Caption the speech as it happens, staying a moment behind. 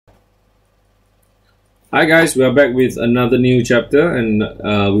Hi guys, we are back with another new chapter, and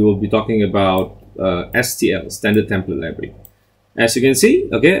we will be talking about STL, Standard Template Library. As you can see,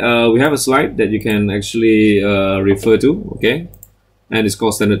 okay, we have a slide that you can actually refer to, okay, and it's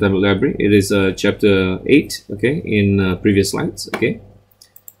called Standard Template Library. It is chapter 8, okay, in previous slides, okay.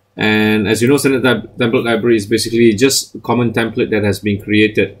 And as you know, Standard Template Library is basically just a common template that has been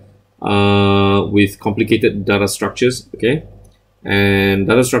created with complicated data structures, okay. And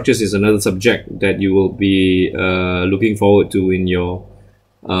data structures is another subject that you will be looking forward to in your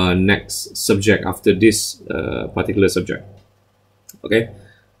next subject after this particular subject. Okay,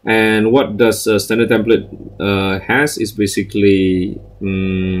 and what does standard template has is basically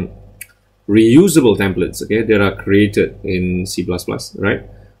reusable templates, okay, that are created in C++, right,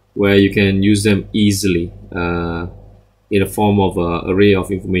 where you can use them easily in a form of an array of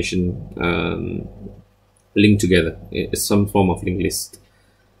information linked together. It's some form of linked list,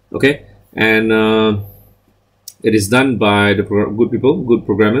 okay, and it is done by the good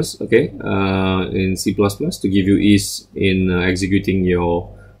programmers, okay, in C++ to give you ease in executing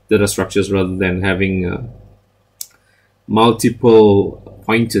your data structures rather than having multiple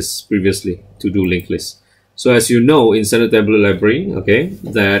pointers previously to do linked lists. So as you know, in Standard Template Library, okay,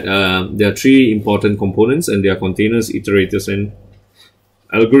 that there are three important components, and they are containers, iterators, and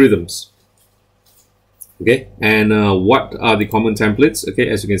algorithms. Okay, and what are the common templates? Okay,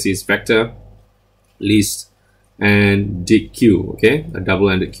 as you can see, it's vector, list, and DQ. Okay, a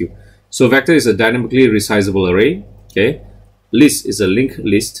double-ended queue. So vector is a dynamically resizable array. Okay, list is a linked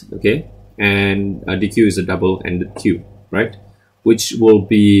list. Okay, and DQ is a double-ended queue, right? Which will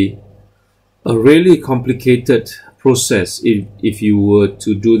be a really complicated process if you were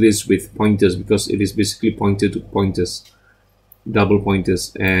to do this with pointers, because it is basically pointer to pointers, double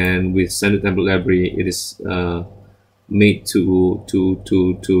pointers, and with Standard Template Library it is made to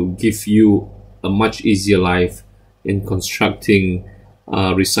give you a much easier life in constructing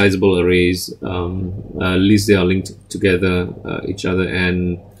resizable arrays, lists that are linked together each other,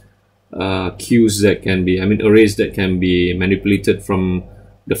 and queues that can be, arrays that can be manipulated from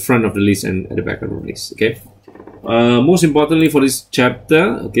the front of the list and at the back of the list. Okay, most importantly for this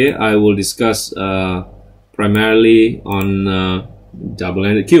chapter, okay, I will discuss primarily on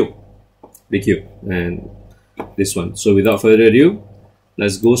double-ended queue, the queue, and this one. So without further ado,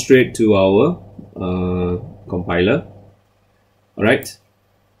 let's go straight to our compiler. All right.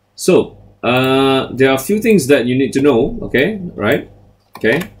 So there are a few things that you need to know. Okay, right?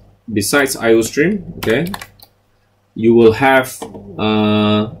 Okay. Besides IOStream, okay, you will have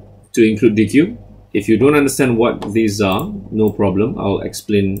to include DQ. If you don't understand what these are, no problem. I'll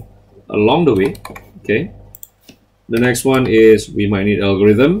explain along the way. Okay. The next one is we might need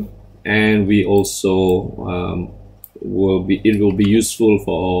algorithm, and we also it will be useful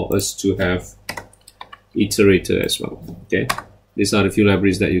for us to have iterator as well. Okay, these are the few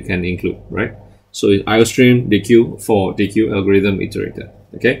libraries that you can include, right? So in IOStream, DQ, for DQ, algorithm, iterator.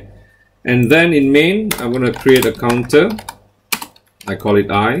 Okay, and then in main, I'm going to create a counter. I call it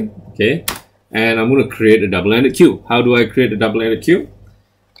I. Okay, and I'm going to create a double-ended queue. How do I create a double-ended queue?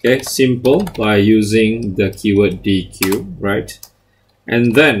 Okay, simple, by using the keyword DQ, right?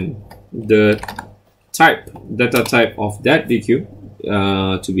 And then the data type of that DQ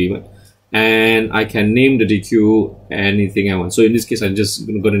to be what, and I can name the DQ anything I want. So in this case, I'm just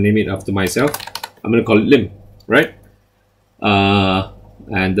going to name it after myself. I'm going to call it lim, right?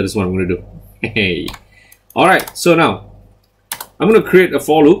 And that is what I'm going to do. Hey, all right. So now I'm going to create a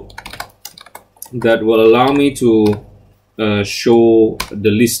for loop that will allow me to show the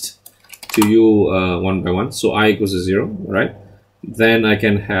list to you one by one. So I equals to 0, right? Then I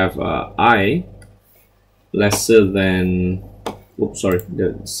can have I lesser than, oops, sorry,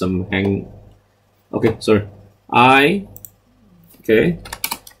 there's some hang. Okay, sorry. I, okay,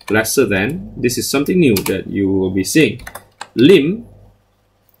 lesser than, this is something new that you will be seeing, lim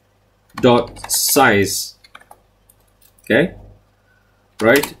dot size, okay,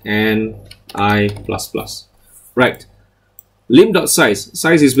 right, and I plus plus, right. Lim.size.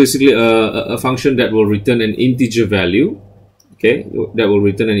 Size is basically a function that will return an integer value. Okay, that will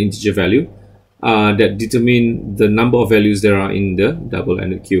return an integer value that determine the number of values there are in the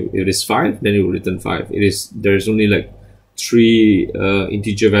double-ended queue. If it is 5, then it will return 5. There's only like 3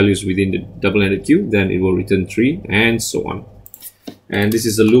 integer values within the double-ended queue, then it will return 3, and so on. And this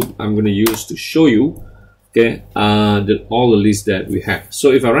is a loop I'm going to use to show you, okay, all the lists that we have.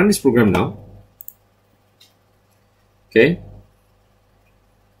 So if I run this program now, okay,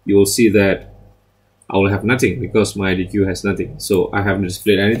 you will see that I will have nothing because my DQ has nothing. So I haven't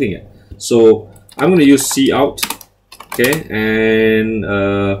displayed anything yet. So I'm going to use cout, okay, and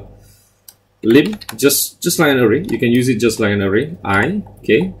lim, just like an array. You can use it just like an array, I,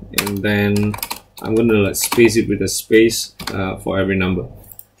 okay, and then I'm going to like space it with a space for every number,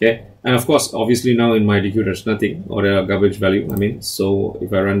 okay. And of course, obviously now in my DQ there's nothing, or there are garbage value, I mean, so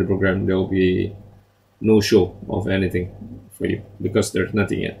if I run the program, there will be no show of anything for you because there's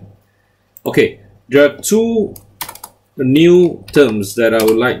nothing yet. Okay, there are two new terms that I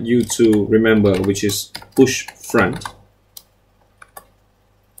would like you to remember, which is push front,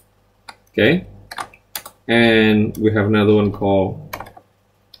 okay, and we have another one called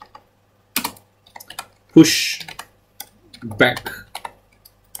push back,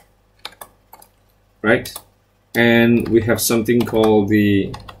 right? And we have something called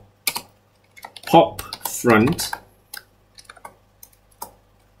the pop front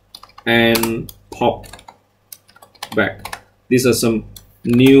and pop back. These are some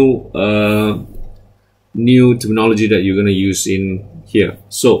new new terminology that you're going to use in here.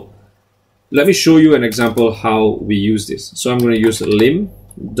 So let me show you an example how we use this. So I'm going to use lim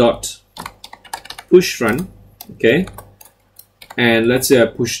dot push front, okay, and let's say I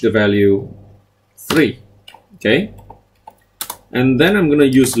push the value 3, okay, and then I'm going to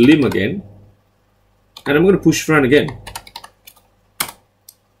use lim again, and I'm going to push front again,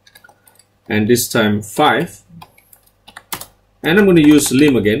 and this time 5, and I'm going to use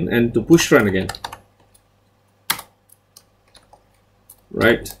lim again and to push front again,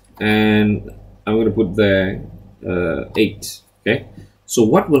 right, and I'm going to put the 8, okay. So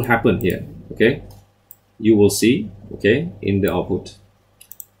what will happen here, okay, you will see, okay, in the output.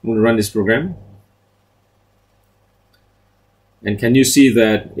 I'm going to run this program, and can you see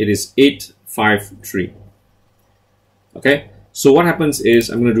that it is 8, 5, 3, okay. So what happens is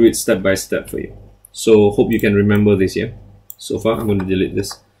I'm going to do it step by step for you, so hope you can remember this here. So far I'm going to delete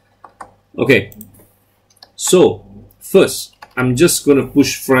this. Okay, so first I'm just going to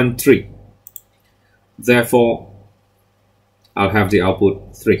push front 3, therefore I'll have the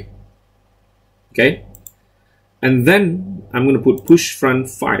output 3, okay, and then I'm going to put push front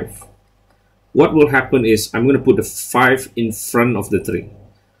 5. What will happen is I'm going to put the 5 in front of the 3.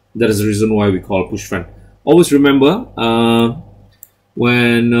 That is the reason why we call push front. Always remember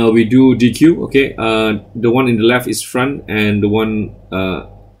when we do DQ, okay, the one in the left is front and the one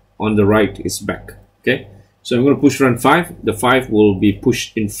on the right is back, okay. So I'm going to push front 5. The 5 will be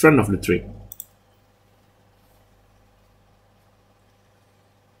pushed in front of the 3.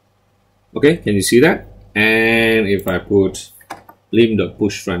 Okay, can you see that? And if I put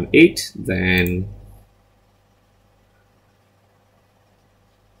lim.push front 8, then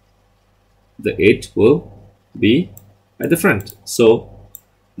the 8 will be at the front. So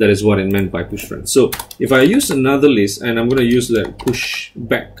that is what it meant by push front. So if I use another list, and I'm going to use the push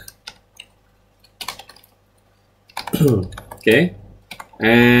back, okay,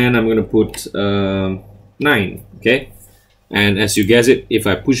 and I'm going to put 9, okay, and as you guess it, if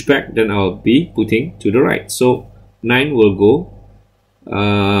I push back, then I'll be putting to the right. So 9 will go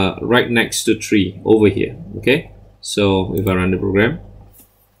right next to 3 over here, okay. So if I run the program,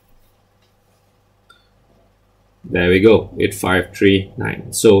 there we go, 8, 5, 3,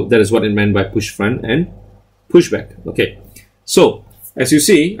 9. So that is what it meant by push front and push back, okay. So as you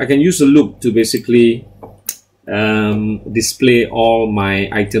see, I can use a loop to basically display all my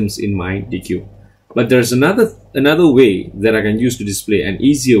items in my DQ. But there's another way that I can use to display, an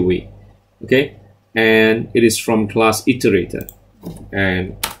easier way, okay, and it is from class iterator,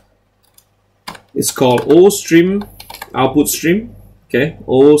 and it's called OStream output stream, okay,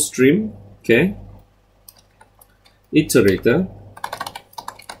 OStream, okay, iterator,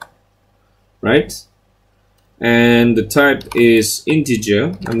 right, and the type is integer.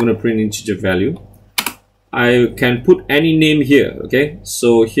 I'm going to print integer value. I can put any name here, okay,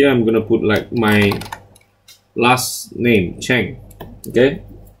 so here I'm going to put like my last name, Cheng, okay,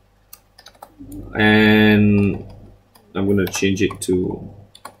 and I'm going to change it to,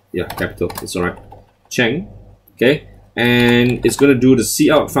 yeah, capital, it's alright, Cheng, okay, and it's going to do the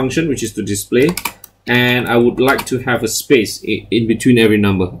cout function, which is to display, and I would like to have a space in between every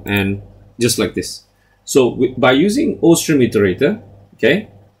number, and just like this. So by using OStream iterator, okay,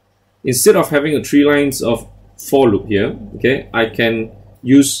 instead of having a 3 lines of for loop here, okay, I can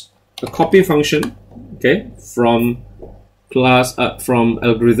use a copy function, okay, from class from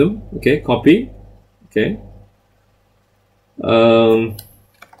algorithm, okay, copy, okay,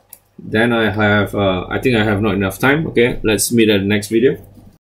 then I have I think I have not enough time, okay, let's meet at the next video.